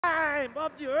slime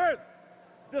of the earth,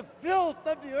 the filth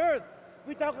of the earth.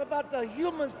 We talk about the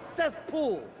human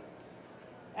cesspool.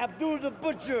 Abdul the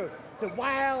Butcher, the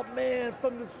wild man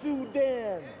from the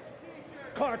Sudan.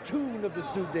 Cartoon of the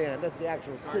Sudan, that's the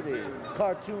actual city.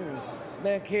 Cartoon.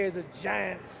 Man carries a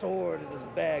giant sword in his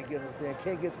bag, you understand?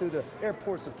 Can't get through the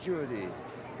airport security.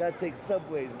 Gotta take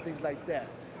subways and things like that.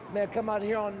 Man, come out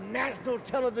here on national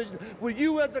television with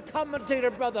you as a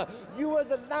commentator, brother. You as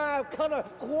a live color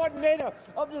coordinator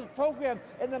of this program.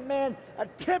 And the man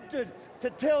attempted to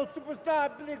tell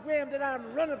superstar Billy Graham that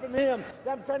I'm running from him,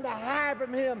 that I'm trying to hide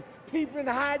from him. People in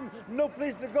hiding, no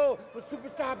place to go. But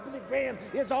superstar Billy Graham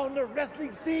is on the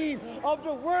wrestling scene of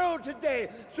the world today.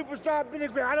 Superstar Billy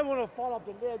Graham, I don't want to fall off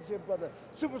the ledge here, brother.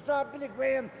 Superstar Billy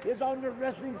Graham is on the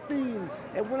wrestling scene.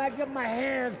 And when I get my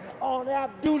hands on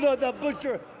Abdullah the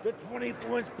Butcher, the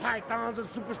 24-inch pythons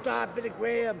of superstar Billy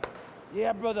Graham,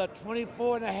 yeah, brother,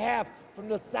 24 and a half from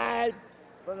the side,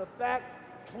 from the back,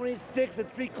 26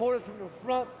 3/4 from the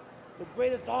front, the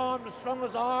greatest arm, the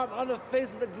strongest arm on the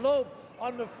face of the globe,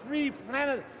 on the free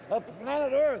planet of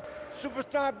planet Earth.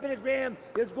 Superstar Billy Graham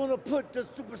is going to put the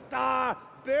superstar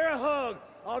bear hug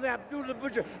on Abdul the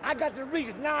Butcher. I got to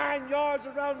reach 9 yards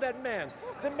around that man.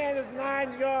 The man is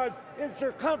 9 yards in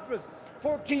circumference,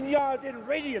 14 yards in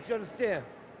radius, you understand?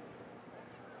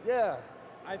 Yeah.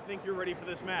 I think you're ready for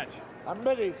this match. I'm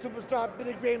ready. Superstar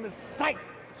Billy Graham is psyched.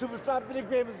 Superstar Billy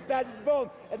Graham is bad as bone.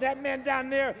 And that man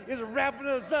down there is wrapping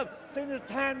us up, saying it's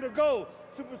time to go.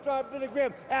 Superstar Billy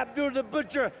Graham, Abdul the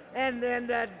Butcher, and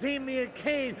Damian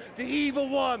Kane, the evil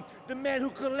one, the man who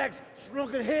collects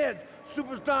shrunken heads.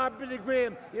 Superstar Billy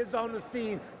Graham is on the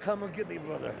scene. Come and get me,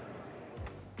 brother.